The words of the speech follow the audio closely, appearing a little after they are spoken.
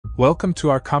Welcome to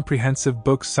our comprehensive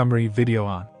book summary video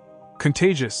on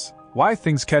Contagious, Why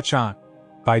Things Catch On,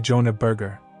 by Jonah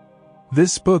Berger.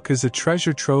 This book is a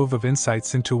treasure trove of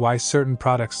insights into why certain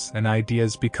products and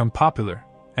ideas become popular,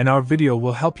 and our video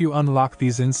will help you unlock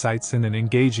these insights in an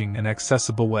engaging and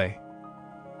accessible way.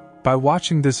 By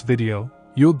watching this video,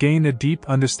 you'll gain a deep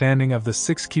understanding of the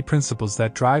 6 key principles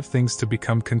that drive things to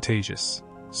become contagious: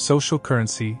 social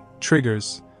currency,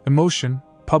 triggers, emotion,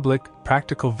 public,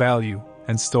 practical value,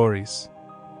 and stories.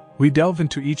 We delve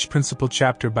into each principle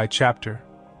chapter by chapter,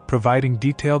 providing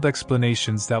detailed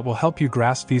explanations that will help you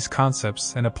grasp these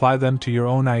concepts and apply them to your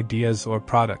own ideas or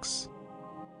products.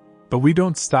 But we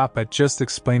don't stop at just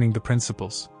explaining the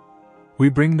principles. We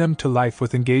bring them to life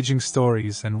with engaging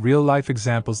stories and real-life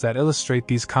examples that illustrate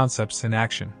these concepts in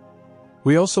action.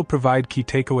 We also provide key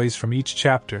takeaways from each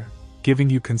chapter, giving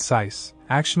you concise,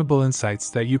 actionable insights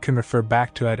that you can refer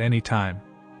back to at any time.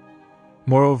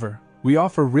 Moreover, we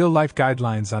offer real-life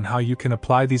guidelines on how you can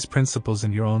apply these principles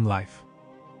in your own life.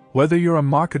 Whether you're a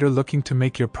marketer looking to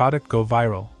make your product go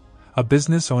viral, a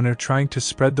business owner trying to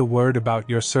spread the word about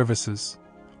your services,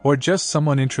 or just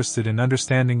someone interested in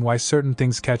understanding why certain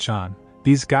things catch on,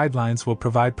 these guidelines will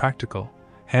provide practical,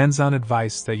 hands-on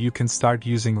advice that you can start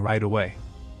using right away.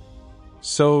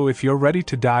 So, if you're ready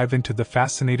to dive into the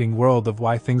fascinating world of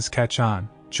why things catch on,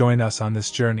 join us on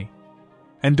this journey.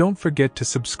 And don't forget to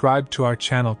subscribe to our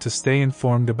channel to stay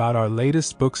informed about our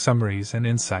latest book summaries and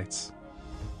insights.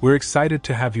 We're excited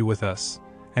to have you with us,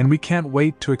 and we can't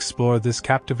wait to explore this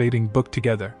captivating book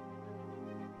together.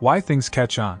 Why Things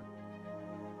Catch On.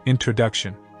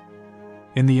 Introduction.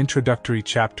 In the introductory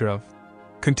chapter of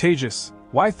Contagious,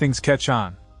 Why Things Catch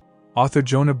On, author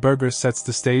Jonah Berger sets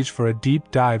the stage for a deep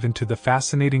dive into the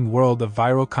fascinating world of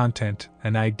viral content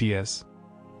and ideas.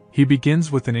 He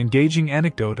begins with an engaging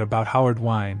anecdote about Howard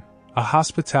Wine, a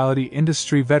hospitality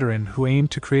industry veteran who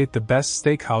aimed to create the best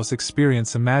steakhouse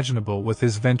experience imaginable with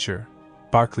his venture,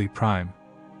 Berger Prime.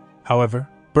 However,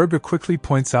 Berger quickly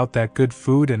points out that good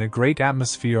food and a great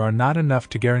atmosphere are not enough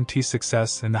to guarantee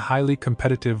success in the highly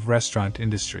competitive restaurant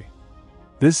industry.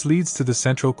 This leads to the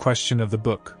central question of the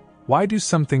book: why do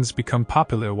some things become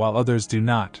popular while others do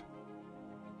not?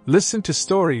 Listen to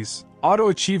stories,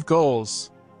 auto-achieve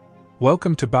goals.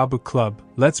 Welcome to Babu Club,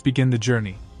 let's begin the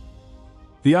journey.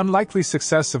 The unlikely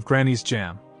success of Granny's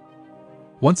Jam.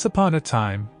 Once upon a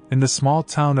time, in the small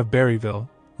town of Berryville,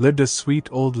 lived a sweet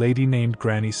old lady named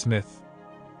Granny Smith.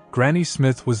 Granny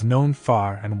Smith was known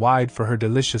far and wide for her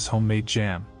delicious homemade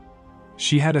jam.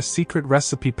 She had a secret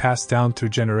recipe passed down through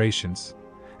generations,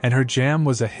 and her jam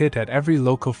was a hit at every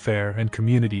local fair and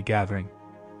community gathering.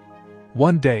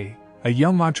 One day, a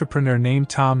young entrepreneur named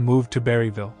Tom moved to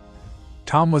Berryville.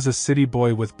 Tom was a city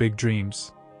boy with big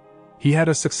dreams. He had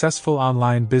a successful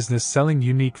online business selling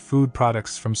unique food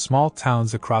products from small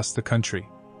towns across the country.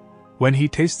 When he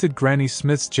tasted Granny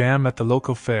Smith's jam at the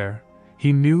local fair,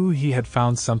 he knew he had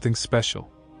found something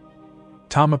special.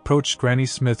 Tom approached Granny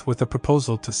Smith with a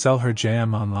proposal to sell her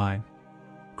jam online.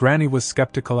 Granny was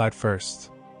skeptical at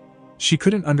first. She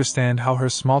couldn't understand how her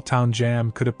small-town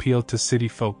jam could appeal to city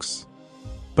folks.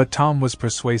 But Tom was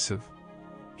persuasive.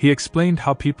 He explained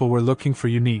how people were looking for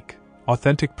unique,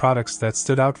 authentic products that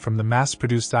stood out from the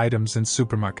mass-produced items in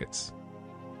supermarkets.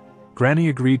 Granny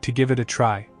agreed to give it a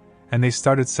try, and they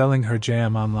started selling her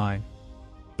jam online.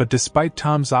 But despite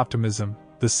Tom's optimism,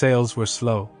 the sales were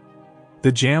slow.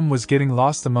 The jam was getting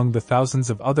lost among the thousands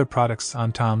of other products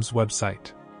on Tom's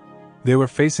website. They were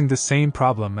facing the same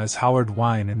problem as Howard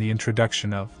Wine in the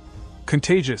introduction of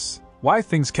Contagious, Why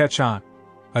Things Catch On,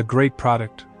 a great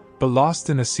product, but lost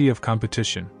in a sea of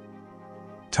competition.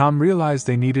 Tom realized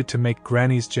they needed to make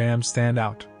Granny's jam stand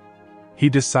out. He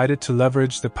decided to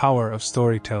leverage the power of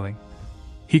storytelling.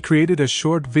 He created a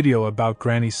short video about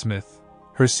Granny Smith,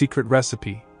 her secret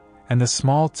recipe, and the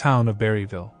small town of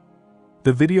Berryville.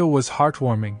 The video was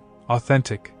heartwarming,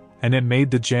 authentic, and it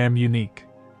made the jam unique.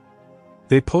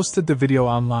 They posted the video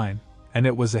online, and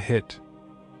it was a hit.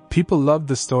 People loved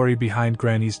the story behind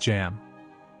Granny's jam.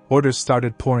 Orders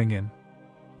started pouring in.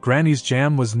 Granny's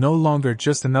jam was no longer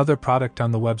just another product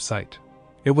on the website.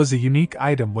 It was a unique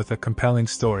item with a compelling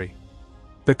story.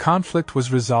 The conflict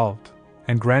was resolved,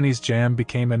 and Granny's jam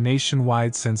became a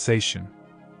nationwide sensation.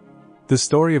 The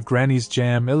story of Granny's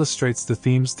jam illustrates the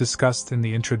themes discussed in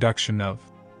the introduction of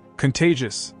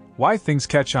Contagious, Why Things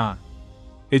Catch On.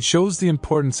 It shows the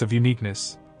importance of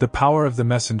uniqueness, the power of the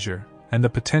messenger, and the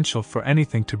potential for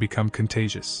anything to become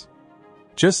contagious.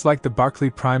 Just like the Berger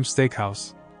Prime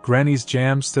Steakhouse, Granny's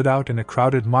jam stood out in a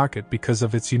crowded market because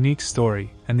of its unique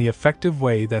story and the effective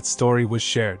way that story was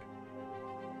shared.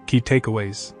 Key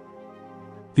takeaways.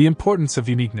 The importance of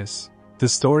uniqueness. The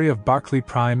story of Barclay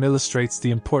Prime illustrates the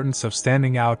importance of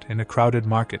standing out in a crowded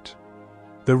market.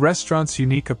 The restaurant's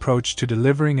unique approach to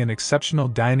delivering an exceptional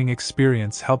dining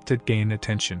experience helped it gain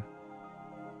attention.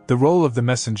 The role of the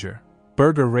messenger.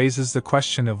 Berger raises the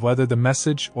question of whether the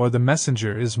message or the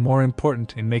messenger is more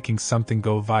important in making something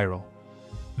go viral.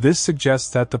 This suggests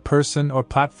that the person or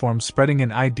platform spreading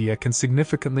an idea can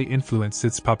significantly influence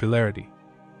its popularity.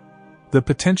 The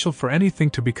potential for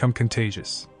anything to become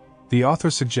contagious. The author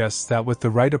suggests that with the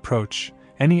right approach,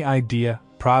 any idea,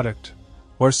 product,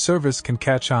 or service can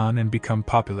catch on and become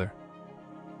popular.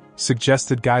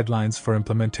 Suggested guidelines for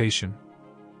implementation.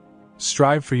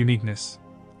 Strive for uniqueness.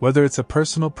 Whether it's a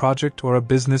personal project or a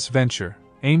business venture,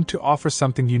 aim to offer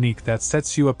something unique that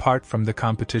sets you apart from the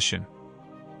competition.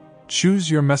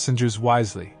 Choose your messengers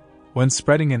wisely. When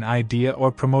spreading an idea or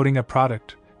promoting a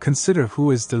product, consider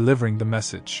who is delivering the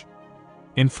message.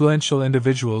 Influential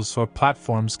individuals or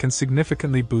platforms can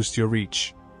significantly boost your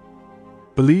reach.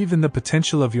 Believe in the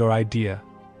potential of your idea.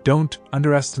 Don't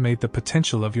underestimate the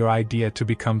potential of your idea to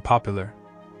become popular.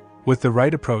 With the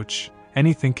right approach,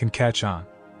 anything can catch on.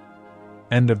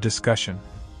 End of discussion.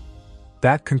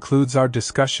 That concludes our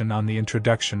discussion on the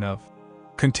introduction of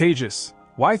Contagious,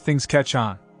 Why Things Catch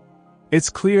On. It's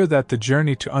clear that the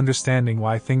journey to understanding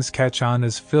why things catch on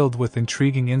is filled with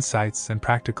intriguing insights and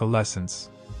practical lessons.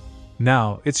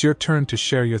 Now, it's your turn to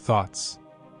share your thoughts.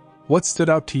 What stood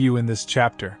out to you in this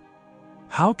chapter?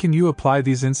 How can you apply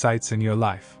these insights in your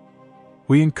life?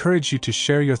 We encourage you to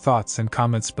share your thoughts and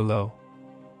comments below.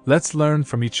 Let's learn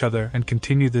from each other and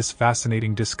continue this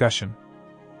fascinating discussion.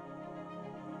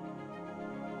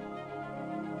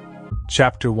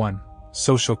 Chapter 1: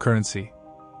 Social Currency.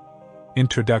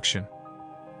 Introduction.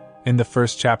 In the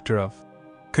first chapter of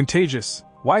Contagious,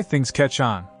 Why Things Catch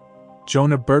On,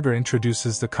 Jonah Berger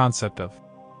introduces the concept of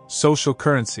social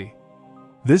currency.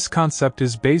 This concept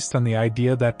is based on the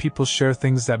idea that people share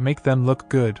things that make them look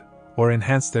good or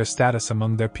enhance their status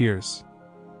among their peers.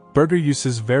 Berger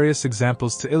uses various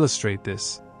examples to illustrate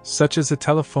this, such as a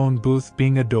telephone booth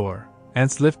being a door,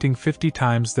 ants lifting 50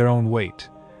 times their own weight,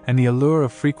 and the allure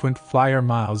of frequent flyer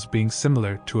miles being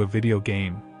similar to a video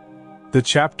game. The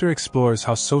chapter explores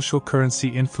how social currency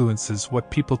influences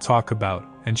what people talk about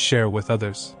and share with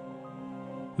others.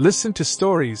 Listen to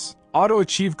stories,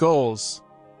 auto-achieve goals.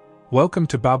 Welcome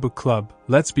to Babu Club,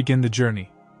 let's begin the journey.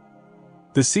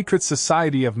 The Secret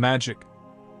Society of Magic.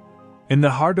 In the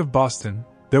heart of Boston,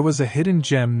 there was a hidden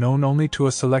gem known only to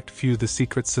a select few, the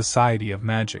Secret Society of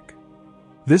Magic.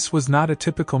 This was not a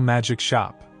typical magic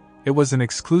shop. It was an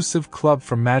exclusive club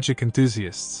for magic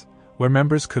enthusiasts, where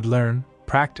members could learn,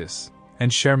 practice,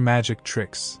 and share magic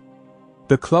tricks.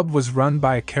 The club was run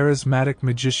by a charismatic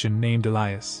magician named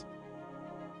Elias.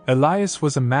 Elias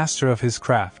was a master of his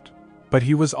craft, but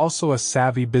he was also a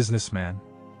savvy businessman.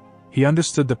 He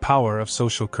understood the power of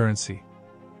social currency.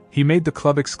 He made the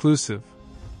club exclusive,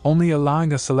 only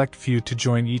allowing a select few to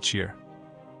join each year.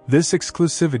 This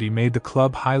exclusivity made the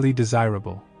club highly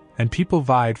desirable, and people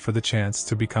vied for the chance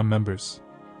to become members.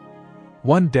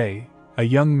 One day, a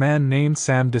young man named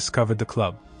Sam discovered the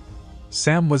club.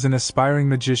 Sam was an aspiring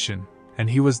magician, and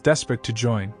he was desperate to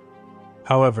join.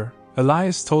 However,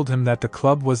 Elias told him that the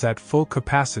club was at full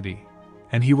capacity,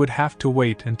 and he would have to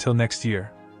wait until next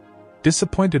year.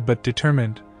 Disappointed but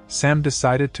determined, Sam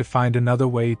decided to find another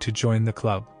way to join the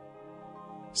club.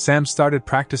 Sam started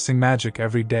practicing magic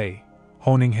every day,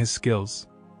 honing his skills.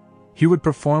 He would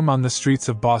perform on the streets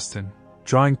of Boston,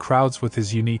 drawing crowds with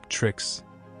his unique tricks.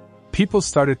 People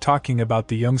started talking about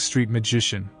the young street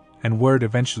magician, and word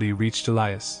eventually reached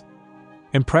Elias.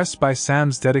 Impressed by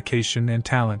Sam's dedication and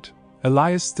talent,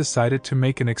 Elias decided to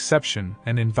make an exception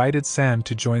and invited Sam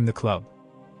to join the club.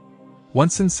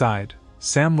 Once inside,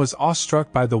 Sam was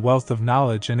awestruck by the wealth of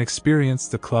knowledge and experience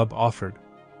the club offered.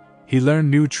 He learned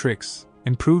new tricks,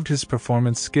 improved his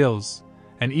performance skills,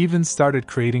 and even started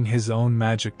creating his own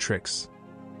magic tricks.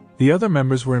 The other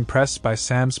members were impressed by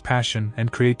Sam's passion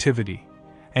and creativity,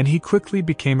 and he quickly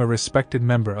became a respected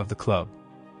member of the club.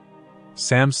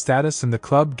 Sam's status in the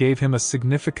club gave him a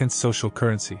significant social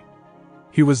currency.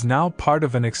 He was now part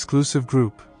of an exclusive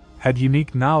group, had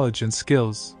unique knowledge and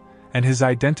skills, and his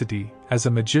identity as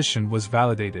a magician was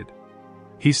validated.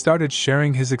 He started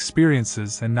sharing his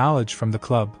experiences and knowledge from the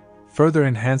club, further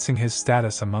enhancing his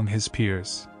status among his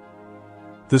peers.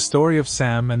 The story of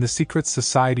Sam and the Secret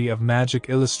Society of Magic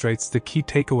illustrates the key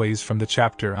takeaways from the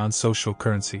chapter on social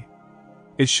currency.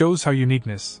 It shows how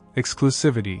uniqueness,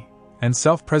 exclusivity, and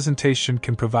self-presentation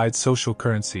can provide social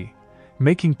currency,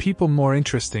 making people more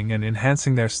interesting and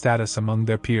enhancing their status among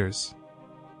their peers.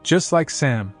 Just like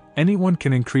Sam, anyone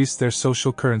can increase their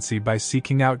social currency by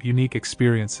seeking out unique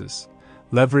experiences,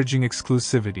 leveraging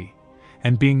exclusivity,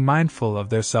 and being mindful of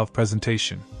their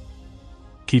self-presentation.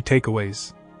 Key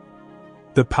takeaways.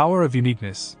 The power of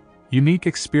uniqueness. Unique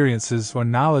experiences or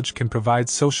knowledge can provide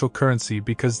social currency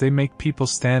because they make people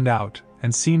stand out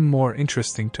and seem more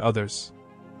interesting to others.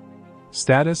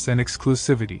 Status and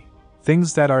exclusivity.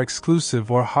 Things that are exclusive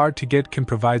or hard to get can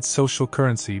provide social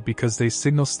currency because they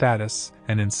signal status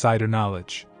and insider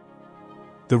knowledge.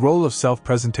 The role of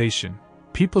self-presentation.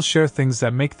 People share things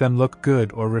that make them look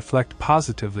good or reflect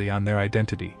positively on their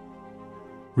identity.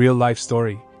 Real-life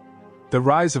story. The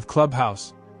rise of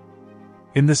Clubhouse.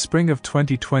 In the spring of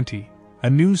 2020, a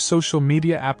new social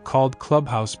media app called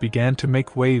Clubhouse began to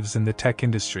make waves in the tech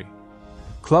industry.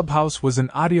 Clubhouse was an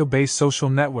audio-based social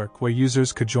network where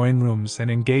users could join rooms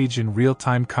and engage in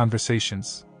real-time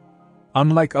conversations.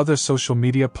 Unlike other social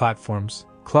media platforms,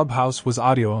 Clubhouse was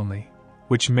audio-only,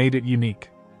 which made it unique.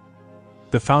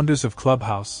 The founders of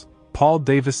Clubhouse, Paul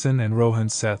Davison and Rohan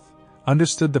Seth,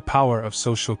 understood the power of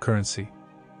social currency.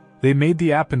 They made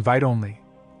the app invite-only,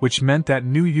 which meant that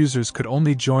new users could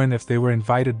only join if they were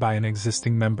invited by an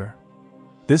existing member.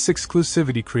 This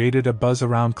exclusivity created a buzz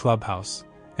around Clubhouse,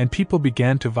 and people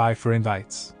began to vie for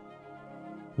invites.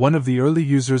 One of the early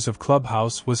users of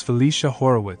Clubhouse was Felicia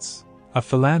Horowitz, a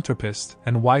philanthropist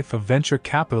and wife of venture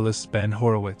capitalist Ben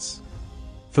Horowitz.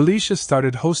 Felicia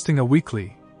started hosting a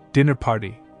weekly dinner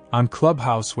party on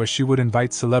Clubhouse where she would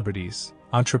invite celebrities,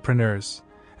 entrepreneurs,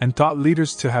 and thought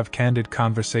leaders to have candid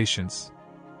conversations.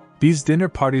 These dinner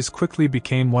parties quickly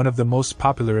became one of the most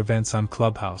popular events on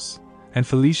Clubhouse, and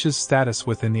Felicia's status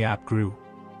within the app grew.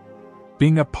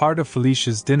 Being a part of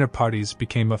Felicia's dinner parties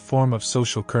became a form of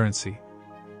social currency.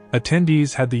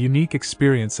 Attendees had the unique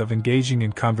experience of engaging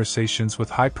in conversations with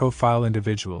high-profile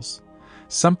individuals,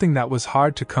 something that was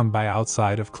hard to come by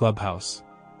outside of Clubhouse.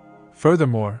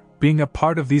 Furthermore, being a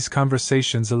part of these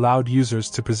conversations allowed users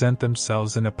to present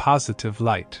themselves in a positive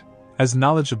light, as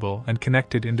knowledgeable and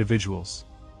connected individuals.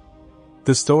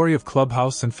 The story of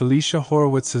Clubhouse and Felicia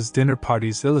Horowitz's dinner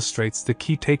parties illustrates the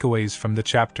key takeaways from the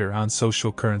chapter on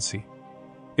social currency.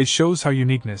 It shows how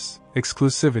uniqueness,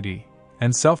 exclusivity,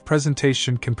 and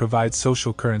self-presentation can provide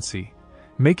social currency,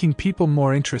 making people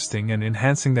more interesting and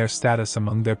enhancing their status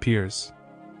among their peers.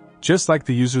 Just like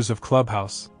the users of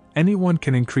Clubhouse, anyone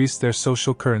can increase their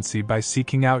social currency by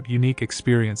seeking out unique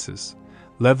experiences,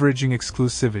 leveraging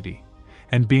exclusivity,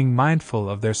 and being mindful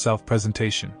of their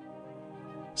self-presentation.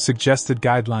 Suggested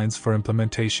guidelines for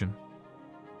implementation.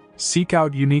 Seek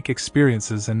out unique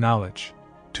experiences and knowledge.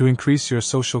 To increase your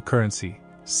social currency,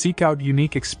 seek out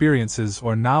unique experiences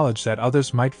or knowledge that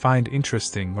others might find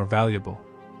interesting or valuable.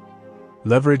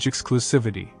 Leverage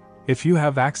exclusivity. If you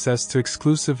have access to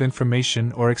exclusive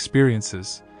information or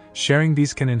experiences, sharing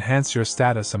these can enhance your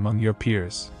status among your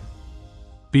peers.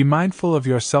 Be mindful of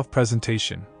your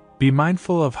self-presentation. Be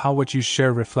mindful of how what you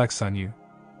share reflects on you.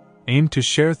 Aim to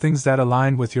share things that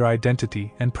align with your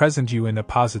identity and present you in a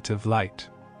positive light.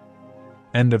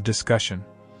 End of discussion.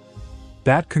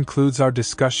 That concludes our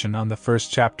discussion on the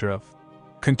first chapter of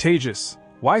Contagious: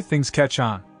 Why Things Catch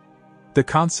On. The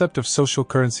concept of social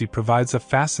currency provides a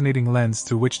fascinating lens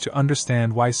through which to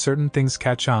understand why certain things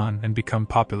catch on and become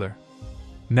popular.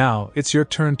 Now, it's your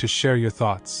turn to share your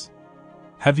thoughts.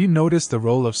 Have you noticed the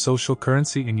role of social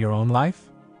currency in your own life?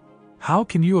 How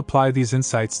can you apply these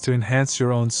insights to enhance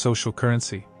your own social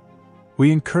currency?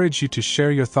 We encourage you to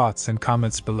share your thoughts and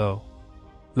comments below.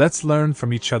 Let's learn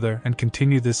from each other and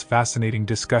continue this fascinating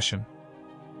discussion.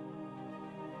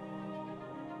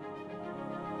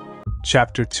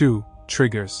 Chapter 2: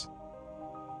 Triggers.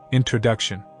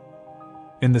 Introduction.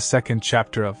 In the second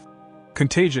chapter of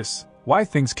Contagious: Why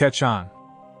Things Catch On,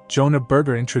 Jonah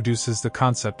Berger introduces the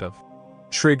concept of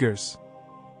triggers.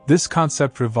 This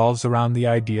concept revolves around the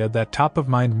idea that top of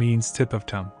mind means tip of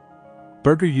tongue.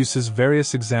 Berger uses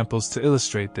various examples to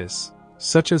illustrate this,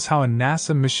 such as how a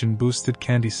NASA mission boosted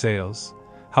candy sales,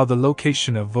 how the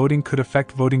location of voting could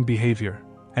affect voting behavior,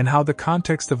 and how the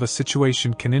context of a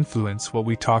situation can influence what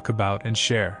we talk about and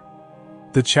share.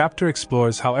 The chapter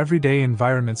explores how everyday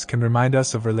environments can remind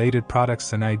us of related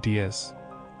products and ideas,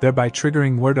 thereby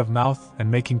triggering word of mouth and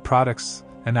making products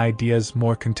and ideas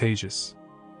more contagious.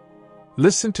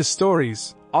 Listen to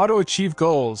stories, auto-achieve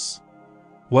goals.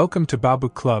 Welcome to Babu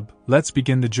Club, let's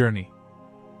begin the journey.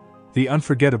 The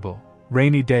unforgettable,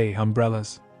 rainy day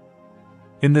umbrellas.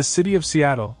 In the city of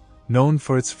Seattle, known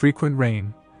for its frequent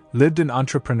rain, lived an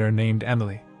entrepreneur named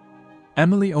Emily.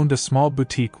 Emily owned a small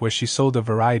boutique where she sold a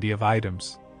variety of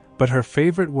items, but her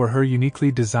favorite were her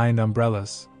uniquely designed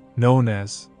umbrellas, known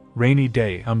as rainy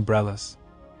day umbrellas.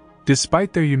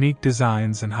 Despite their unique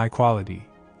designs and high quality,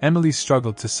 Emily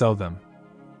struggled to sell them.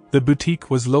 The boutique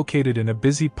was located in a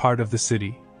busy part of the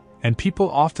city, and people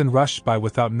often rushed by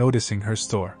without noticing her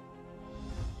store.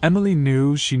 Emily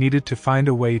knew she needed to find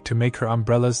a way to make her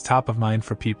umbrellas top of mind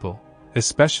for people,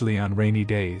 especially on rainy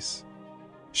days.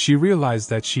 She realized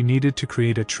that she needed to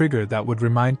create a trigger that would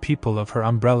remind people of her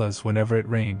umbrellas whenever it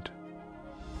rained.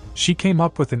 She came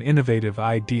up with an innovative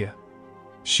idea.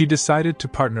 She decided to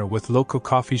partner with local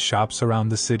coffee shops around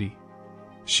the city.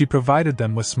 She provided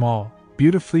them with small,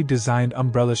 beautifully designed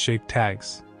umbrella-shaped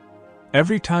tags.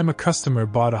 Every time a customer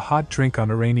bought a hot drink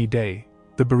on a rainy day,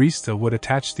 the barista would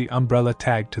attach the umbrella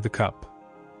tag to the cup.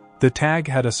 The tag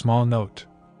had a small note.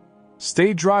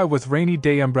 "Stay dry with rainy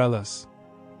day umbrellas.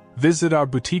 Visit our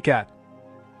boutique at."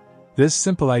 This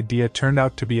simple idea turned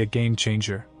out to be a game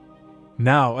changer.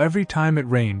 Now, every time it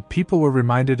rained, people were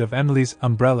reminded of Emily's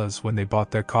umbrellas when they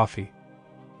bought their coffee.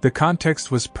 The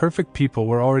context was perfect. People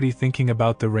were already thinking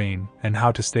about the rain and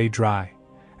how to stay dry,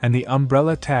 and the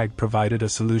umbrella tag provided a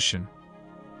solution.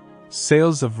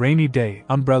 Sales of rainy day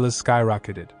umbrellas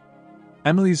skyrocketed.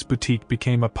 Emily's boutique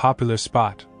became a popular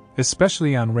spot,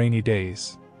 especially on rainy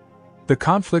days. The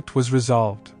conflict was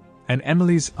resolved, and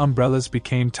Emily's umbrellas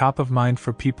became top of mind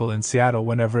for people in Seattle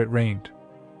whenever it rained.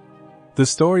 The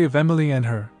story of Emily and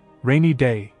her rainy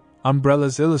day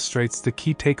umbrellas illustrates the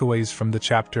key takeaways from the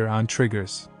chapter on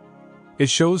triggers. It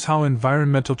shows how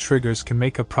environmental triggers can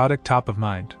make a product top of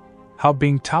mind, how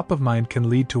being top of mind can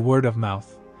lead to word of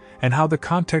mouth, and how the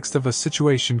context of a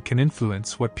situation can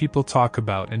influence what people talk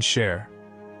about and share.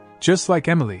 Just like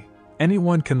Emily,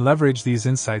 anyone can leverage these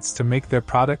insights to make their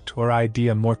product or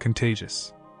idea more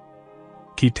contagious.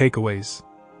 Key takeaways.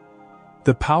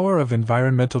 The power of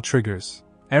environmental triggers.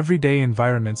 Everyday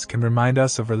environments can remind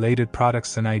us of related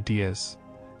products and ideas,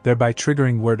 thereby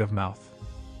triggering word of mouth.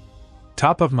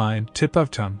 Top of mind, tip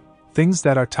of tongue. Things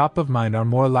that are top of mind are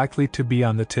more likely to be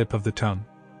on the tip of the tongue.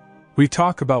 We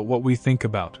talk about what we think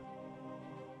about.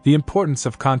 The importance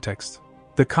of context.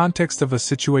 The context of a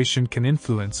situation can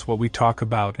influence what we talk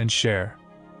about and share.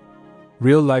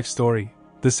 Real life story.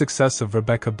 The success of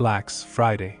Rebecca Black's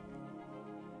Friday.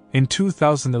 In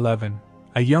 2011,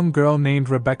 a young girl named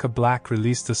Rebecca Black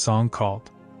released a song called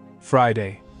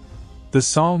Friday. The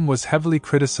song was heavily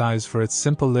criticized for its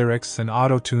simple lyrics and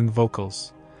auto-tuned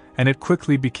vocals, and it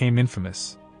quickly became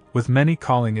infamous, with many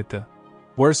calling it the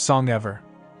worst song ever.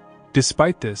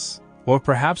 Despite this, or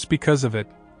perhaps because of it,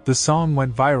 the song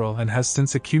went viral and has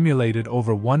since accumulated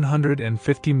over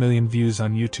 150 million views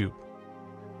on YouTube.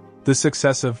 The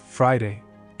success of Friday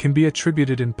can be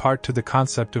attributed in part to the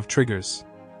concept of triggers.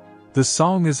 The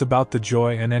song is about the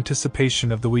joy and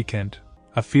anticipation of the weekend,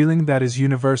 a feeling that is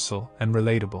universal and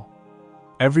relatable.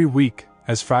 Every week,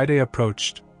 as Friday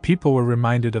approached, people were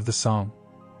reminded of the song.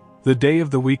 The day of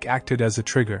the week acted as a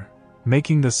trigger,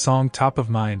 making the song top of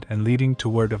mind and leading to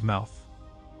word of mouth.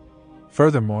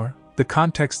 Furthermore, the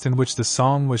context in which the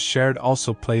song was shared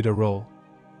also played a role.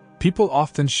 People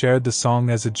often shared the song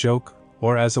as a joke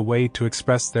or as a way to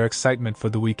express their excitement for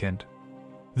the weekend.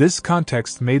 This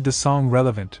context made the song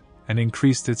relevant and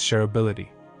increased its shareability.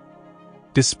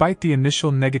 Despite the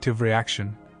initial negative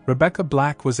reaction, Rebecca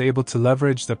Black was able to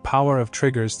leverage the power of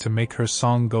triggers to make her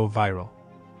song go viral.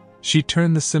 She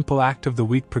turned the simple act of the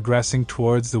week progressing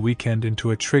towards the weekend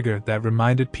into a trigger that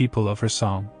reminded people of her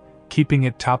song, keeping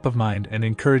it top of mind and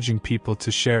encouraging people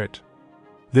to share it.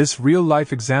 This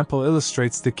real-life example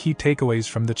illustrates the key takeaways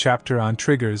from the chapter on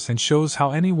triggers and shows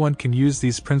how anyone can use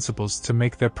these principles to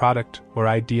make their product or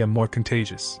idea more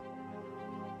contagious.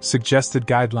 Suggested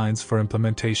guidelines for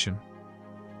implementation.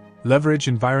 Leverage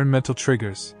environmental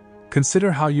triggers.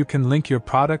 Consider how you can link your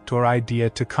product or idea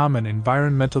to common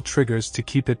environmental triggers to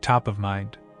keep it top of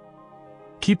mind.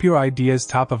 Keep your ideas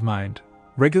top of mind.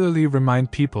 Regularly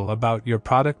remind people about your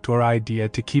product or idea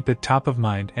to keep it top of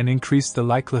mind and increase the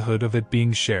likelihood of it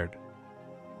being shared.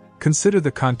 Consider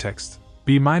the context.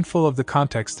 Be mindful of the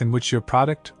context in which your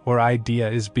product or idea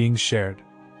is being shared.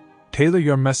 Tailor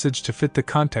your message to fit the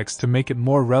context to make it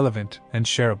more relevant and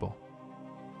shareable.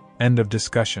 End of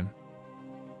discussion.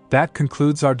 That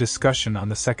concludes our discussion on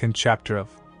the second chapter of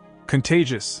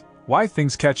Contagious: Why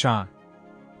Things Catch On.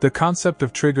 The concept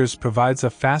of triggers provides a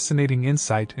fascinating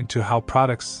insight into how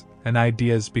products and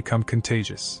ideas become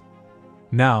contagious.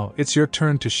 Now, it's your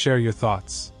turn to share your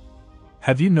thoughts.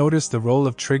 Have you noticed the role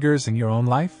of triggers in your own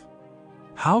life?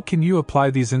 How can you apply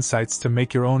these insights to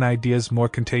make your own ideas more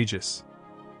contagious?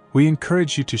 We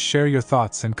encourage you to share your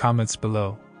thoughts and comments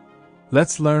below.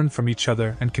 Let's learn from each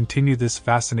other and continue this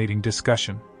fascinating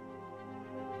discussion.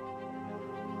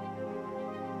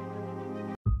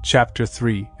 Chapter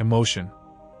 3: Emotion.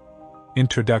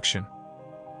 Introduction.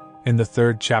 In the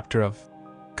third chapter of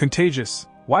Contagious: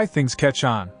 Why Things Catch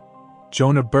On,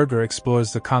 Jonah Berger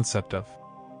explores the concept of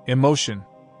emotion.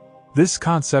 This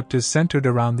concept is centered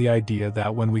around the idea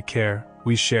that when we care,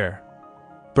 we share.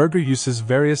 Berger uses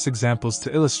various examples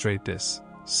to illustrate this,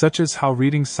 such as how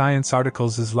reading science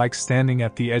articles is like standing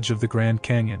at the edge of the Grand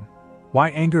Canyon, why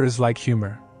anger is like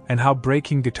humor, and how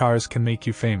breaking guitars can make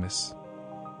you famous.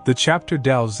 The chapter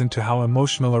delves into how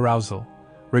emotional arousal,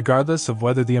 regardless of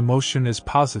whether the emotion is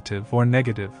positive or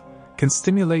negative, can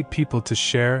stimulate people to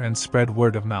share and spread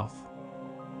word of mouth.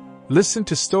 Listen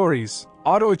to stories,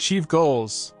 auto-achieve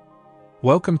goals.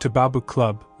 Welcome to Babu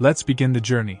Club, let's begin the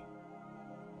journey.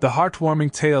 The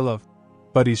heartwarming tale of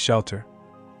Buddy's Shelter.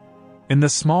 In the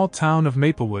small town of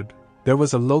Maplewood, there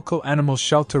was a local animal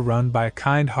shelter run by a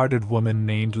kind-hearted woman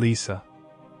named Lisa.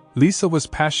 Lisa was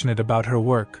passionate about her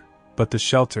work, but the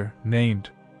shelter, named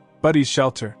Buddy's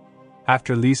Shelter,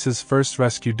 after Lisa's first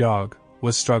rescue dog,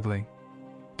 was struggling.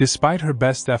 Despite her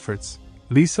best efforts,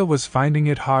 Lisa was finding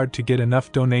it hard to get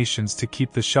enough donations to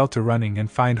keep the shelter running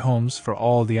and find homes for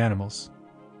all the animals.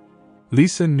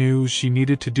 Lisa knew she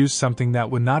needed to do something that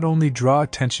would not only draw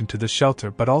attention to the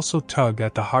shelter but also tug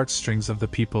at the heartstrings of the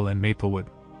people in Maplewood.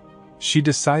 She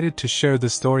decided to share the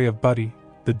story of Buddy,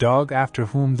 the dog after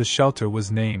whom the shelter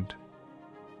was named.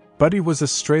 Buddy was a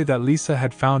stray that Lisa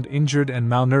had found injured and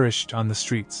malnourished on the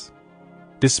streets.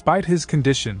 Despite his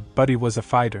condition, Buddy was a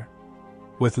fighter.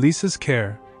 With Lisa's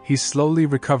care, he slowly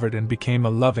recovered and became a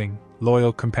loving,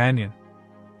 loyal companion.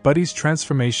 Buddy's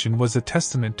transformation was a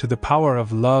testament to the power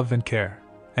of love and care,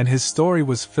 and his story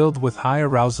was filled with high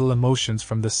arousal emotions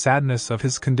from the sadness of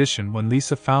his condition when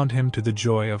Lisa found him to the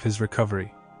joy of his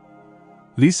recovery.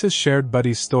 Lisa shared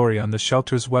Buddy's story on the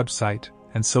shelter's website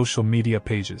and social media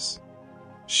pages.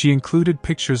 She included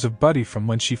pictures of Buddy from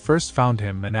when she first found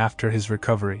him and after his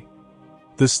recovery.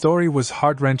 The story was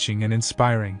heart-wrenching and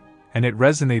inspiring, and it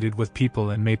resonated with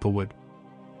people in Maplewood.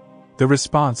 The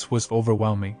response was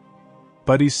overwhelming.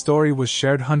 Buddy's story was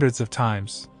shared hundreds of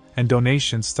times, and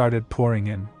donations started pouring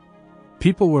in.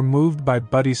 People were moved by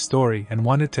Buddy's story and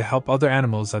wanted to help other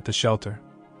animals at the shelter.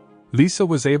 Lisa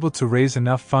was able to raise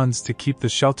enough funds to keep the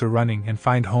shelter running and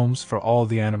find homes for all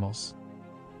the animals.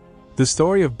 The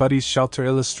story of Buddy's Shelter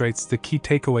illustrates the key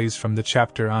takeaways from the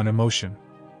chapter on emotion.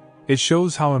 It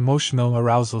shows how emotional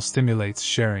arousal stimulates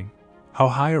sharing, how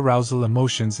high arousal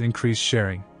emotions increase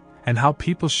sharing, and how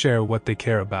people share what they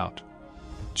care about.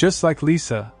 Just like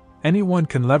Lisa, anyone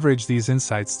can leverage these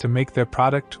insights to make their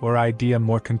product or idea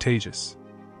more contagious.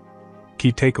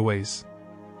 Key takeaways.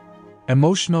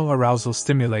 Emotional arousal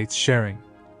stimulates sharing.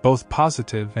 Both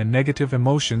positive and negative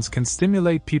emotions can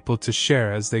stimulate people to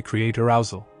share as they create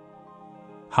arousal.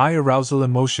 High arousal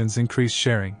emotions increase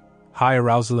sharing. High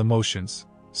arousal emotions,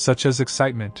 such as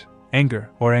excitement, anger,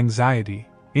 or anxiety,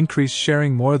 increase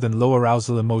sharing more than low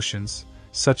arousal emotions,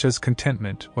 such as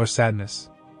contentment or sadness.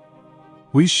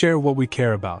 We share what we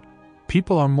care about.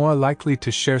 People are more likely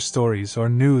to share stories or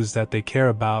news that they care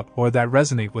about or that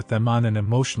resonate with them on an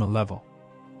emotional level.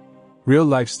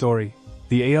 Real-life story: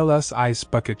 the ALS Ice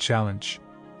Bucket Challenge.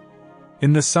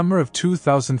 In the summer of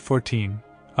 2014,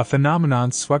 a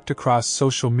phenomenon swept across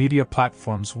social media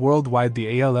platforms worldwide: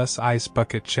 the ALS Ice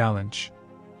Bucket Challenge.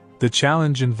 The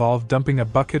challenge involved dumping a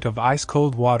bucket of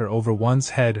ice-cold water over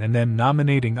one's head and then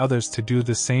nominating others to do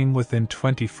the same within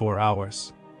 24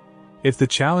 hours. If the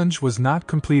challenge was not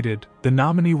completed, the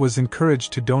nominee was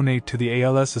encouraged to donate to the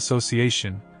ALS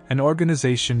Association, an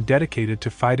organization dedicated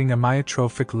to fighting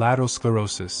amyotrophic lateral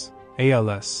sclerosis,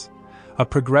 ALS, a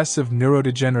progressive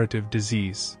neurodegenerative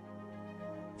disease.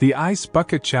 The Ice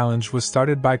Bucket Challenge was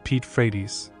started by Pete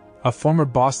Frates, a former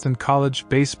Boston College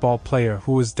baseball player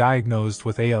who was diagnosed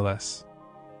with ALS.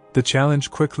 The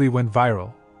challenge quickly went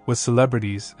viral, with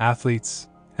celebrities, athletes,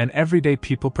 and everyday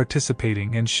people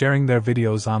participating and sharing their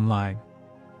videos online.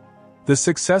 The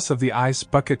success of the Ice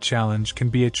Bucket Challenge can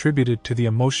be attributed to the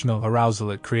emotional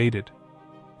arousal it created.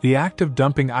 The act of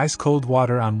dumping ice-cold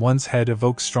water on one's head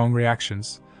evoked strong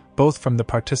reactions, both from the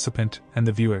participant and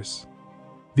the viewers.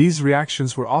 These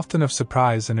reactions were often of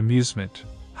surprise and amusement,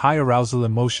 high arousal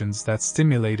emotions that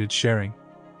stimulated sharing.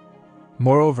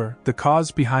 Moreover, the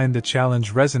cause behind the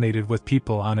challenge resonated with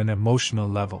people on an emotional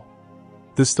level.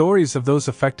 The stories of those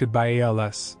affected by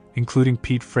ALS, including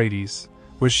Pete Frates,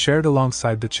 were shared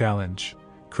alongside the challenge,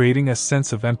 creating a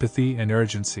sense of empathy and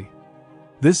urgency.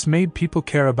 This made people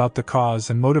care about the cause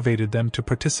and motivated them to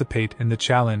participate in the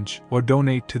challenge or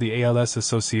donate to the ALS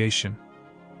Association.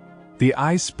 The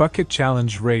Ice Bucket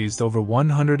Challenge raised over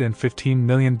 $115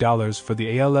 million for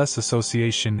the ALS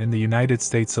Association in the United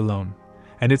States alone,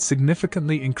 and it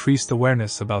significantly increased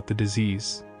awareness about the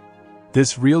disease.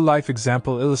 This real-life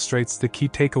example illustrates the key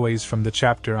takeaways from the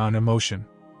chapter on emotion.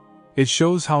 It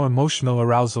shows how emotional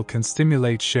arousal can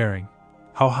stimulate sharing,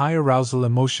 how high arousal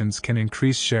emotions can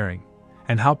increase sharing,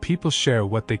 and how people share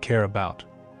what they care about.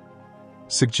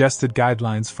 Suggested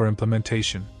guidelines for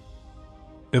implementation.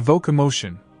 Evoke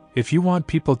emotion. If you want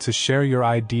people to share your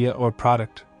idea or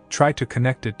product, try to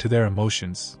connect it to their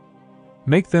emotions.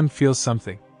 Make them feel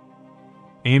something.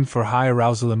 Aim for high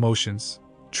arousal emotions.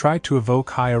 Try to evoke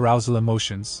high arousal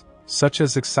emotions, such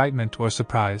as excitement or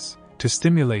surprise, to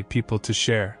stimulate people to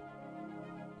share.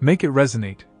 Make it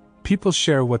resonate. People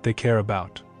share what they care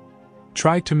about.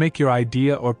 Try to make your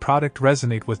idea or product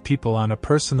resonate with people on a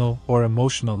personal or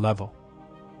emotional level.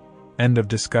 End of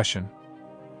discussion.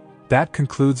 That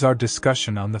concludes our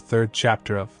discussion on the third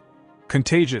chapter of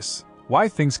Contagious: Why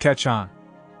Things Catch On.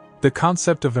 The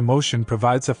concept of emotion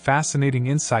provides a fascinating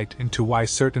insight into why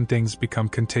certain things become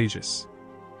contagious.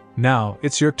 Now,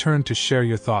 it's your turn to share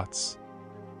your thoughts.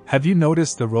 Have you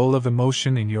noticed the role of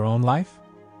emotion in your own life?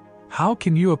 How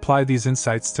can you apply these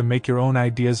insights to make your own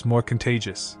ideas more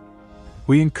contagious?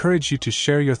 We encourage you to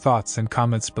share your thoughts and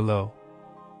comments below.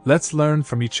 Let's learn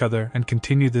from each other and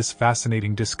continue this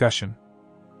fascinating discussion.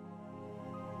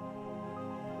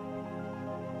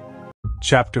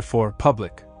 Chapter 4: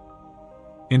 Public.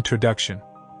 Introduction.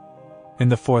 In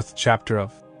the fourth chapter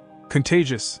of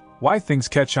Contagious: Why Things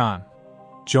Catch On,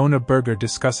 Jonah Berger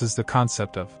discusses the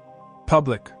concept of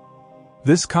public.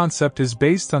 This concept is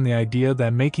based on the idea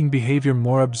that making behavior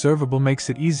more observable makes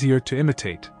it easier to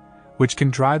imitate, which can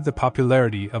drive the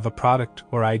popularity of a product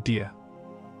or idea.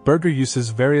 Berger uses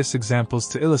various examples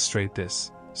to illustrate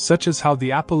this, such as how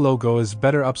the Apple logo is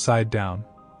better upside down,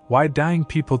 why dying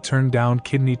people turn down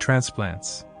kidney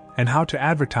transplants, and how to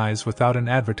advertise without an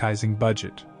advertising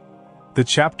budget. The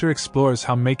chapter explores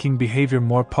how making behavior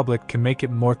more public can make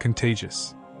it more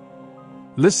contagious.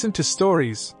 Listen to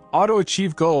stories,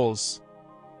 auto-achieve goals.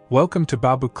 Welcome to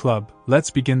Babu Club,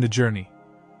 let's begin the journey.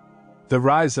 The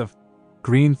rise of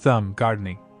Green Thumb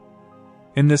gardening.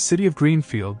 In the city of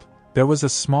Greenfield, there was a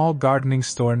small gardening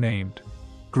store named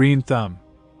Green Thumb.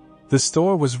 The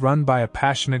store was run by a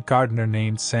passionate gardener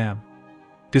named Sam.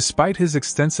 Despite his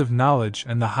extensive knowledge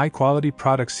and the high-quality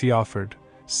products he offered,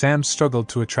 Sam struggled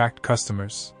to attract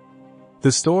customers.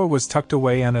 The store was tucked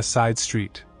away on a side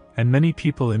street, and many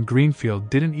people in Greenfield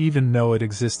didn't even know it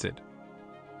existed.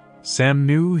 Sam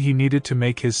knew he needed to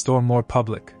make his store more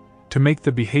public, to make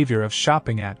the behavior of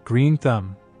shopping at Green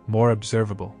Thumb more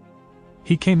observable.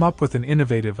 He came up with an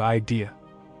innovative idea.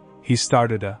 He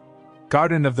started a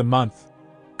Garden of the Month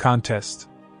contest.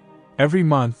 Every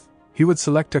month, he would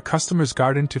select a customer's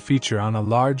garden to feature on a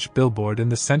large billboard in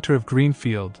the center of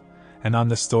Greenfield and on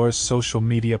the store's social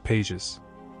media pages.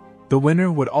 The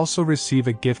winner would also receive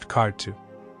a gift card to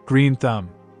Green Thumb.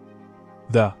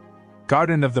 The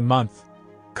Garden of the Month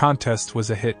contest was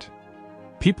a hit.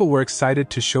 People were excited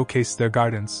to showcase their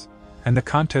gardens, and the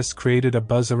contest created a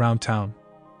buzz around town.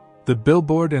 The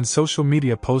billboard and social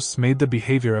media posts made the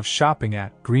behavior of shopping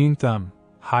at Green Thumb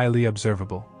highly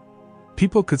observable.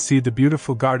 People could see the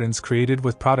beautiful gardens created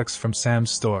with products from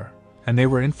Sam's store, and they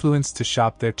were influenced to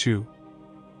shop there too.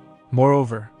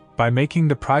 Moreover, by making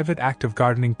the private act of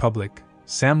gardening public,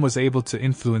 Sam was able to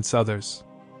influence others.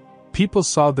 People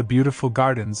saw the beautiful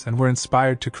gardens and were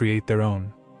inspired to create their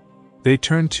own. They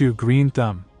turned to Green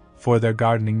Thumb for their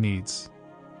gardening needs.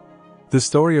 The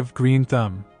story of Green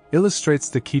Thumb illustrates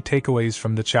the key takeaways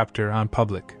from the chapter on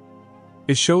public.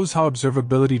 It shows how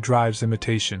observability drives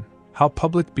imitation, how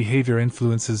public behavior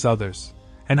influences others,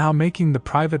 and how making the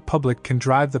private public can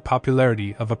drive the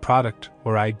popularity of a product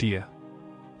or idea.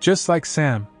 Just like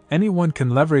Sam, anyone can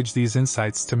leverage these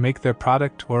insights to make their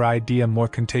product or idea more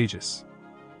contagious.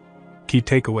 Key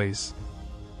takeaways.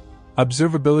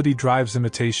 Observability drives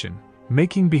imitation.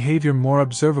 Making behavior more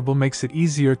observable makes it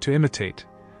easier to imitate,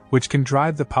 which can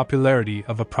drive the popularity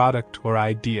of a product or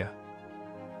idea.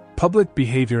 Public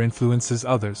behavior influences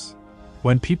others.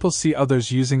 When people see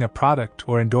others using a product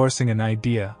or endorsing an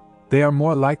idea, they are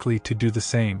more likely to do the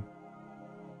same.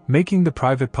 Making the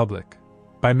private public.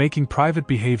 By making private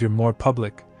behavior more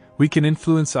public, we can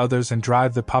influence others and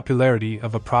drive the popularity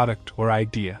of a product or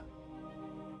idea.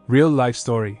 Real-life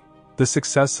story: the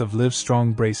success of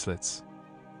Livestrong bracelets.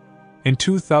 In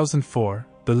 2004,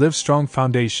 the Livestrong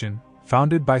Foundation,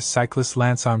 founded by cyclist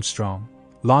Lance Armstrong,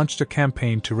 launched a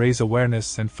campaign to raise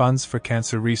awareness and funds for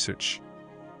cancer research.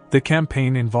 The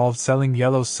campaign involved selling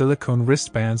yellow silicone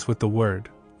wristbands with the word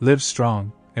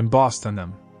Livestrong embossed on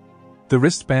them. The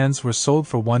wristbands were sold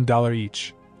for $1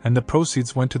 each, and the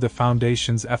proceeds went to the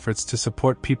foundation's efforts to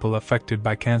support people affected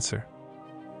by cancer.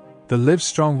 The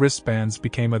Livestrong wristbands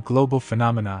became a global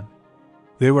phenomenon.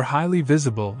 They were highly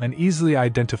visible and easily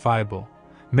identifiable,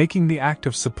 making the act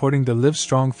of supporting the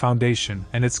Livestrong Foundation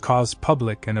and its cause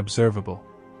public and observable.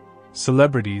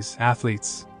 Celebrities,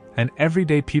 athletes, and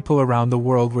everyday people around the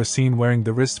world were seen wearing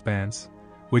the wristbands,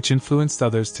 which influenced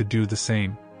others to do the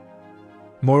same.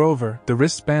 Moreover, the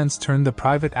wristbands turned the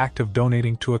private act of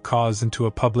donating to a cause into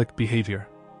a public behavior.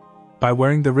 By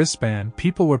wearing the wristband,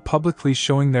 people were publicly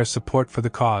showing their support for the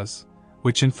cause,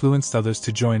 which influenced others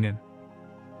to join in.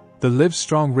 The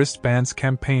Livestrong Wristbands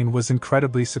campaign was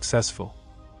incredibly successful.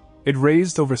 It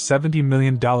raised over $70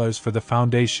 million for the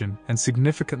foundation and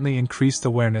significantly increased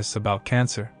awareness about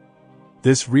cancer.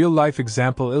 This real-life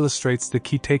example illustrates the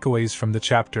key takeaways from the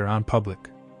chapter on public.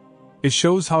 It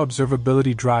shows how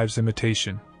observability drives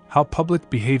imitation, how public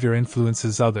behavior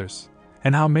influences others,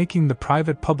 and how making the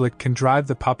private public can drive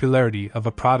the popularity of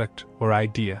a product or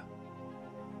idea.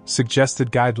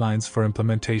 Suggested guidelines for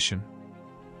implementation.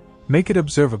 Make it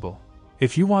observable.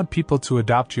 If you want people to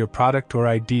adopt your product or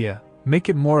idea, make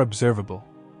it more observable.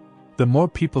 The more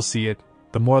people see it,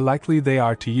 the more likely they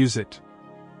are to use it.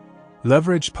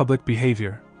 Leverage public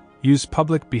behavior. Use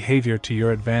public behavior to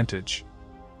your advantage.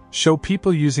 Show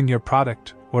people using your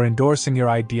product or endorsing your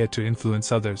idea to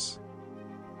influence others.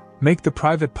 Make the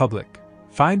private public.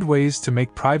 Find ways to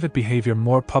make private behavior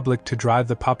more public to drive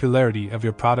the popularity of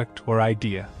your product or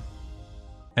idea.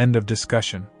 End of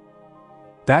discussion.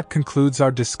 That concludes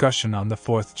our discussion on the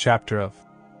 4th chapter of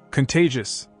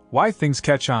Contagious, Why Things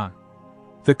Catch On.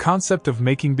 The concept of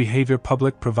making behavior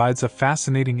public provides a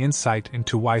fascinating insight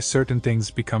into why certain things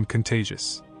become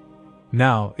contagious.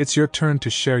 Now, it's your turn to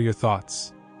share your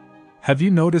thoughts. Have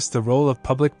you noticed the role of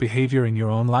public behavior in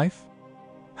your own life?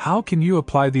 How can you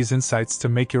apply these insights to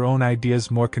make your own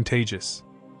ideas more contagious?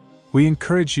 We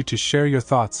encourage you to share your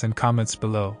thoughts and comments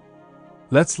below.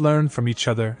 Let's learn from each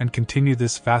other and continue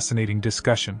this fascinating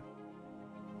discussion.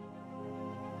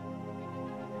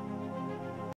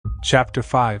 Chapter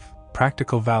 5: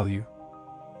 Practical Value.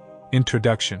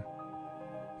 Introduction.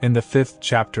 In the 5th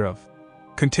chapter of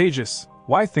Contagious,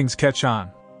 Why Things Catch On,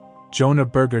 Jonah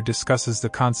Berger discusses the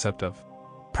concept of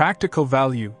practical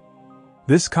value.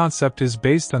 This concept is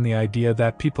based on the idea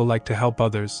that people like to help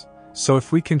others, so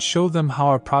if we can show them how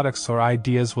our products or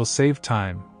ideas will save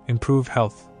time, improve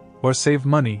health, or save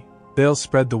money, they'll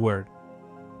spread the word.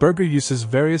 Berger uses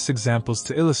various examples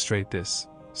to illustrate this,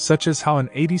 such as how an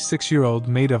 86-year-old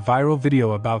made a viral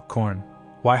video about corn,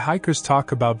 why hikers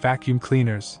talk about vacuum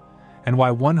cleaners, and why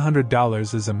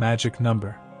 $100 is a magic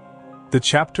number. The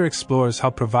chapter explores how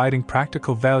providing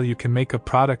practical value can make a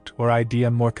product or idea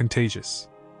more contagious.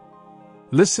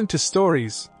 Listen to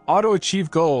stories,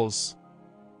 auto-achieve goals.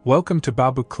 Welcome to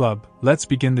Babu Club, let's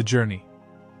begin the journey.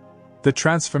 The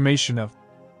transformation of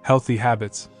healthy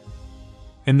habits.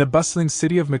 In the bustling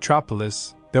city of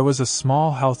Metropolis, there was a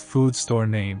small health food store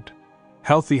named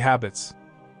Healthy Habits.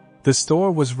 The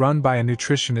store was run by a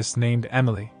nutritionist named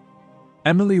Emily.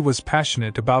 Emily was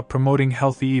passionate about promoting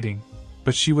healthy eating,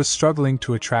 but she was struggling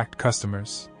to attract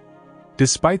customers.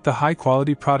 Despite the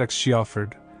high-quality products she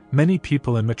offered, many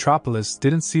people in Metropolis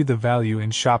didn't see the value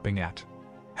in shopping at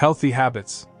Healthy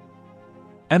Habits.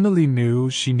 Emily knew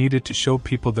she needed to show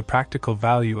people the practical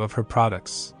value of her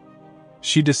products.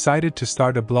 She decided to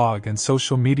start a blog and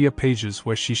social media pages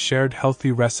where she shared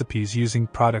healthy recipes using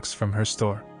products from her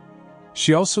store.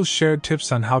 She also shared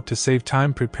tips on how to save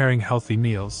time preparing healthy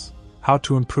meals, how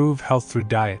to improve health through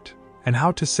diet, and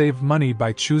how to save money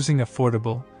by choosing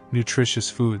affordable, nutritious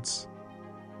foods.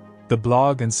 The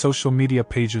blog and social media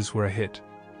pages were a hit.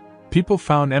 People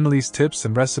found Emily's tips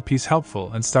and recipes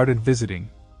helpful and started visiting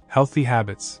Healthy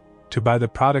Habits to buy the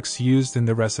products used in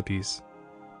the recipes.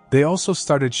 They also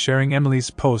started sharing Emily's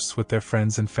posts with their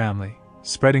friends and family,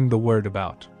 spreading the word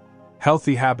about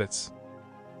Healthy Habits.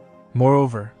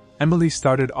 Moreover, Emily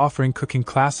started offering cooking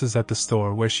classes at the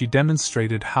store where she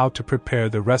demonstrated how to prepare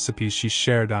the recipes she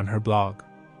shared on her blog.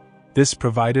 This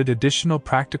provided additional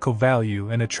practical value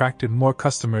and attracted more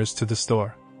customers to the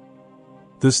store.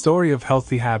 The story of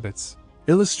Healthy Habits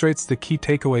illustrates the key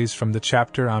takeaways from the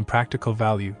chapter on practical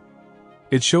value.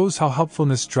 It shows how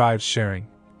helpfulness drives sharing,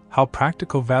 how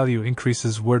practical value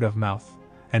increases word of mouth,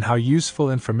 and how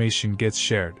useful information gets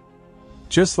shared.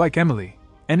 Just like Emily,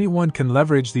 anyone can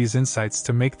leverage these insights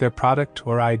to make their product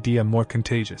or idea more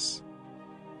contagious.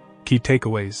 Key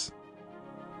takeaways.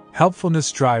 Helpfulness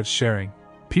drives sharing.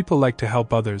 People like to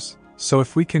help others, so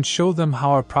if we can show them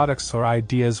how our products or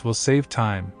ideas will save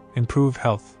time, improve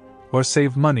health, or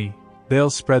save money, they'll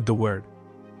spread the word.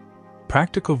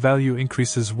 Practical value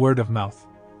increases word of mouth.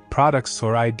 Products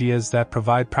or ideas that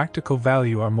provide practical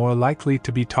value are more likely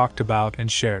to be talked about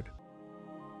and shared.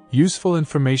 Useful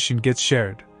information gets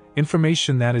shared.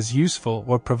 Information that is useful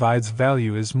or provides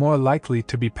value is more likely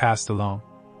to be passed along.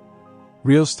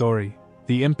 Real story: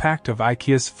 the impact of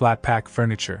IKEA's flat pack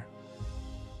furniture.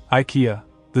 IKEA,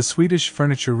 the Swedish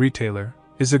furniture retailer,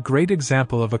 is a great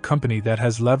example of a company that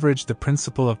has leveraged the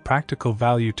principle of practical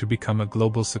value to become a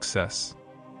global success.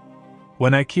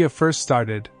 When IKEA first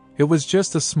started, it was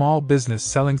just a small business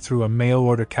selling through a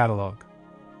mail-order catalog.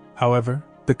 However,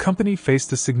 the company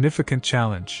faced a significant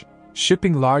challenge.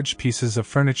 Shipping large pieces of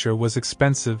furniture was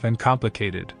expensive and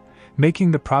complicated,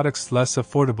 making the products less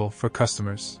affordable for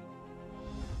customers.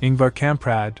 Ingvar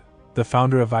Kamprad, the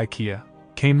founder of IKEA,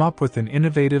 came up with an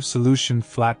innovative solution: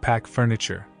 flat pack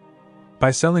furniture.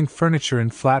 By selling furniture in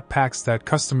flat packs that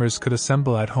customers could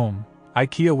assemble at home,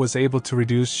 IKEA was able to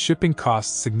reduce shipping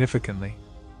costs significantly.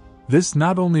 This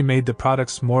not only made the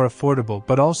products more affordable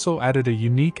but also added a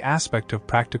unique aspect of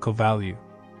practical value.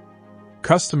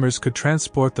 Customers could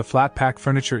transport the flat pack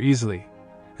furniture easily,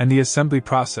 and the assembly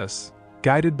process,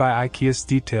 guided by IKEA's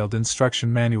detailed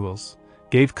instruction manuals,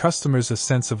 gave customers a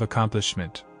sense of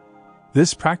accomplishment.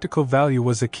 This practical value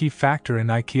was a key factor in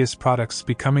IKEA's products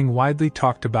becoming widely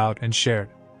talked about and shared.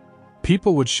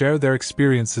 People would share their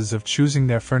experiences of choosing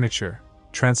their furniture,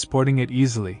 transporting it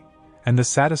easily, and the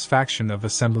satisfaction of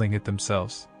assembling it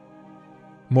themselves.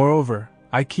 Moreover,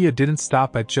 IKEA didn't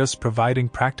stop at just providing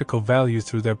practical value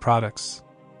through their products.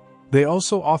 They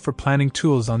also offer planning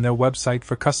tools on their website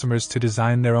for customers to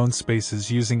design their own spaces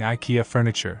using IKEA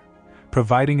furniture,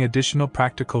 providing additional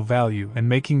practical value and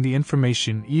making the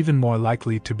information even more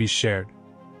likely to be shared.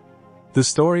 The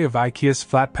story of IKEA's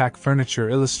flat pack furniture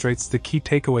illustrates the key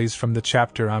takeaways from the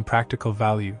chapter on practical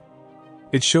value.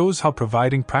 It shows how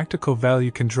providing practical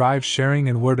value can drive sharing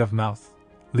and word of mouth,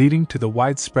 leading to the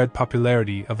widespread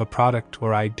popularity of a product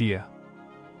or idea.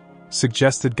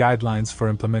 Suggested guidelines for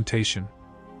implementation.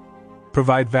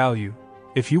 Provide value.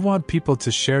 If you want people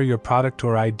to share your product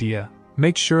or idea,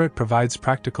 make sure it provides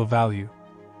practical value.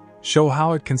 Show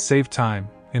how it can save time,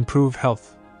 improve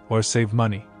health, or save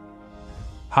money.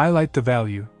 Highlight the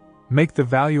value. Make the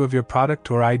value of your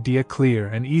product or idea clear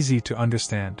and easy to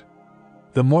understand.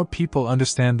 The more people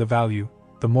understand the value,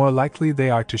 the more likely they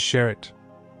are to share it.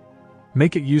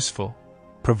 Make it useful.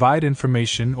 Provide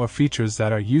information or features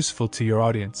that are useful to your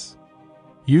audience.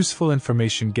 Useful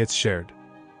information gets shared.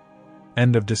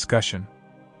 End of discussion.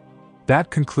 That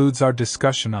concludes our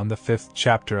discussion on the 5th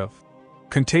chapter of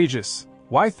Contagious: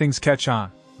 Why Things Catch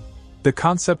On. The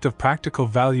concept of practical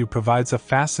value provides a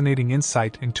fascinating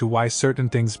insight into why certain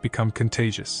things become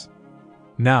contagious.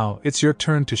 Now, it's your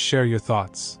turn to share your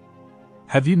thoughts.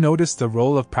 Have you noticed the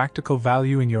role of practical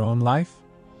value in your own life?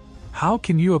 How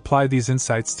can you apply these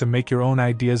insights to make your own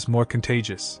ideas more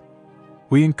contagious?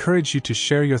 We encourage you to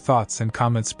share your thoughts and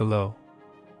comments below.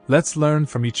 Let's learn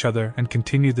from each other and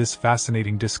continue this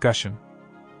fascinating discussion.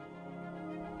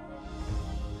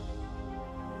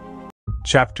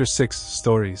 Chapter 6: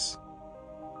 Stories.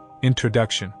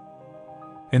 Introduction.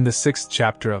 In the 6th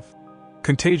chapter of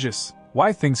Contagious: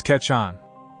 Why Things Catch On,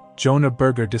 Jonah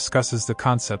Berger discusses the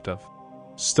concept of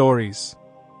stories.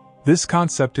 This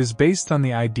concept is based on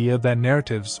the idea that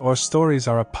narratives or stories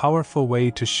are a powerful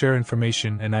way to share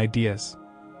information and ideas.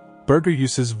 Berger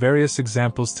uses various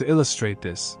examples to illustrate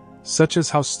this, such as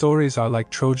how stories are like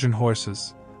Trojan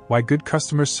horses, why good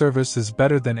customer service is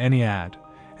better than any ad,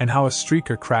 and how a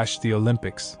streaker crashed the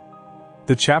Olympics.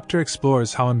 The chapter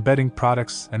explores how embedding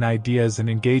products and ideas in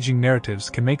engaging narratives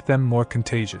can make them more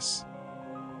contagious.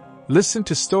 Listen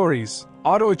to stories,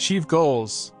 auto-achieve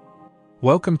goals.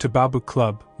 Welcome to Babu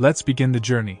Club, let's begin the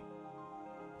journey.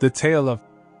 The tale of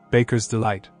Baker's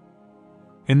Delight.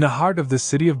 In the heart of the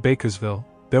city of Bakersville,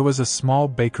 there was a small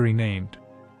bakery named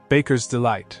Baker's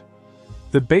Delight.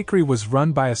 The bakery was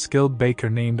run by a skilled baker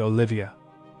named Olivia.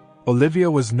 Olivia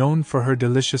was known for her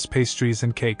delicious pastries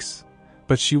and cakes,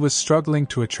 but she was struggling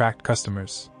to attract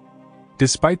customers.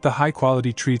 Despite the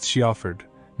high-quality treats she offered,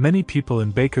 many people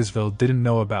in Bakersville didn't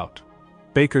know about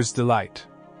Baker's Delight.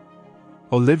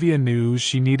 Olivia knew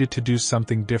she needed to do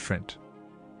something different.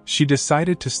 She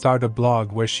decided to start a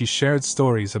blog where she shared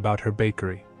stories about her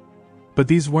bakery. But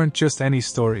these weren't just any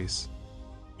stories.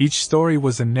 Each story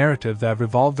was a narrative that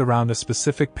revolved around a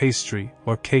specific pastry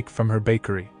or cake from her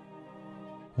bakery.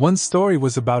 One story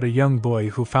was about a young boy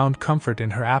who found comfort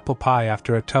in her apple pie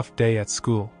after a tough day at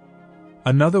school.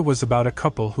 Another was about a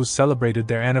couple who celebrated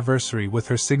their anniversary with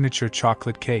her signature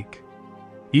chocolate cake.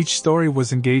 Each story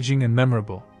was engaging and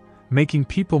memorable, making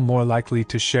people more likely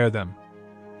to share them.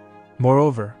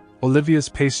 Moreover, Olivia's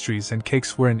pastries and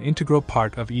cakes were an integral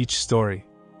part of each story.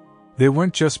 They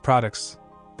weren't just products,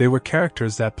 they were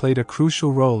characters that played a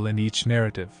crucial role in each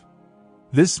narrative.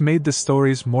 This made the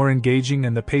stories more engaging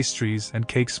and the pastries and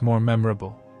cakes more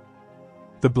memorable.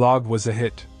 The blog was a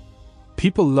hit.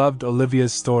 People loved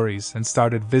Olivia's stories and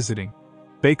started visiting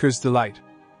Baker's Delight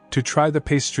to try the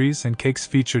pastries and cakes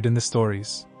featured in the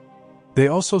stories. They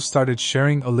also started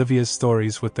sharing Olivia's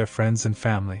stories with their friends and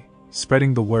family,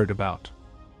 spreading the word about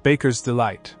Baker's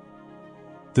Delight.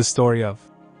 The story of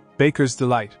Baker's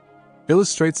Delight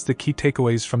illustrates the key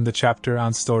takeaways from the chapter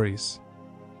on stories.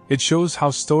 It shows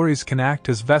how stories can act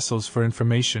as vessels for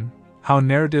information, how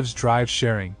narratives drive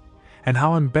sharing, and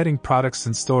how embedding products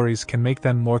in stories can make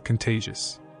them more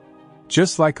contagious.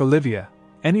 Just like Olivia,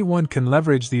 anyone can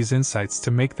leverage these insights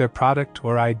to make their product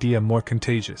or idea more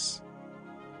contagious.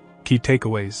 Key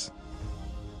takeaways.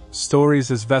 Stories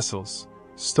as vessels.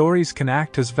 Stories can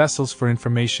act as vessels for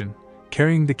information,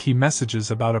 carrying the key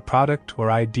messages about a product or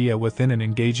idea within an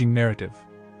engaging narrative.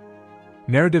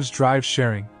 Narratives drive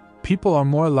sharing. People are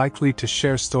more likely to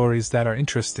share stories that are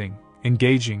interesting,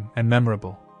 engaging, and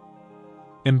memorable.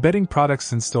 Embedding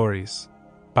products in stories.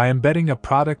 By embedding a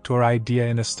product or idea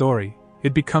in a story,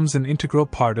 it becomes an integral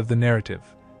part of the narrative,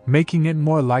 making it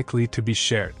more likely to be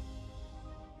shared.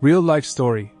 Real-life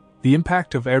story. The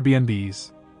impact of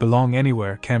Airbnb's Belong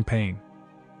Anywhere campaign.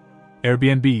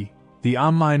 Airbnb, the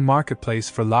online marketplace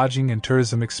for lodging and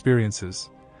tourism experiences,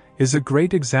 is a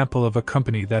great example of a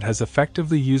company that has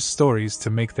effectively used stories to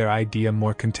make their idea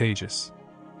more contagious.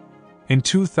 In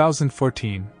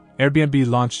 2014, Airbnb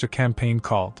launched a campaign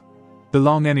called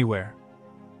Belong Anywhere.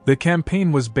 The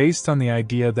campaign was based on the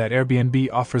idea that Airbnb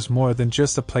offers more than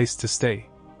just a place to stay.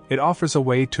 It offers a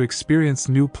way to experience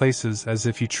new places as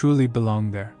if you truly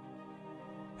belong there.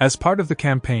 As part of the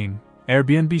campaign,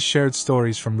 Airbnb shared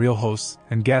stories from real hosts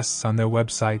and guests on their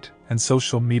website and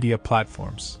social media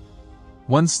platforms.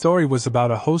 One story was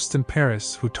about a host in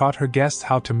Paris who taught her guests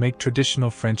how to make traditional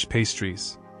French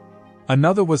pastries.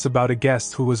 Another was about a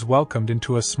guest who was welcomed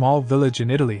into a small village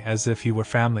in Italy as if he were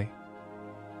family.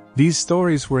 These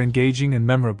stories were engaging and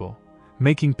memorable,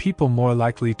 making people more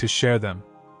likely to share them.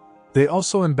 They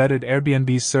also embedded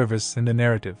Airbnb's service in the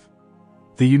narrative.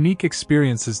 The unique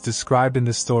experiences described in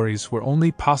the stories were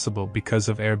only possible because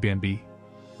of Airbnb.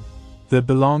 The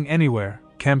Belong Anywhere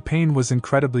campaign was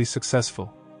incredibly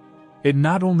successful. It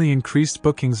not only increased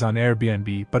bookings on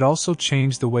Airbnb but also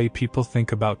changed the way people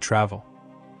think about travel.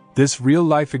 This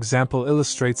real-life example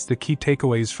illustrates the key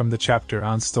takeaways from the chapter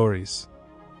on stories.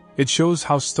 It shows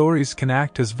how stories can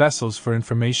act as vessels for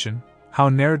information, how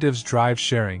narratives drive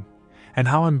sharing, and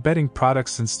how embedding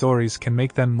products in stories can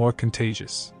make them more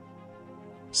contagious.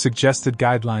 Suggested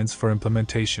guidelines for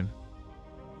implementation.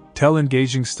 Tell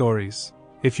engaging stories.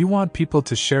 If you want people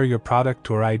to share your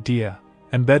product or idea,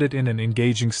 embed it in an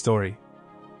engaging story.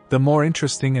 The more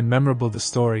interesting and memorable the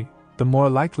story, the more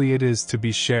likely it is to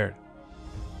be shared.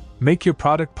 Make your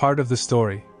product part of the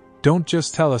story. Don't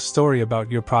just tell a story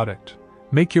about your product.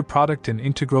 Make your product an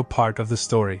integral part of the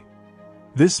story.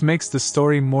 This makes the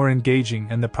story more engaging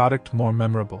and the product more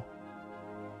memorable.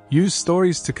 Use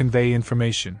stories to convey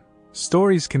information.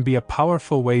 Stories can be a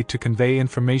powerful way to convey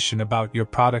information about your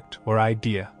product or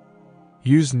idea.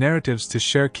 Use narratives to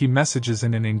share key messages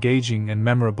in an engaging and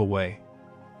memorable way.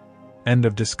 End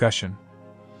of discussion.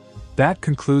 That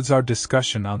concludes our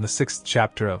discussion on the 6th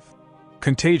chapter of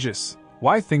Contagious,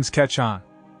 Why Things Catch On.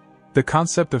 The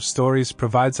concept of stories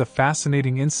provides a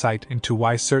fascinating insight into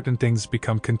why certain things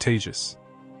become contagious.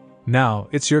 Now,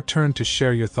 it's your turn to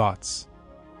share your thoughts.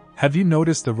 Have you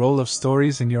noticed the role of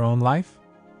stories in your own life?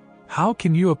 How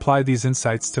can you apply these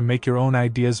insights to make your own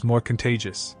ideas more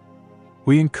contagious?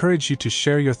 We encourage you to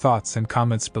share your thoughts and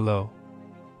comments below.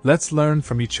 Let's learn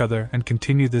from each other and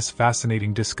continue this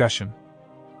fascinating discussion.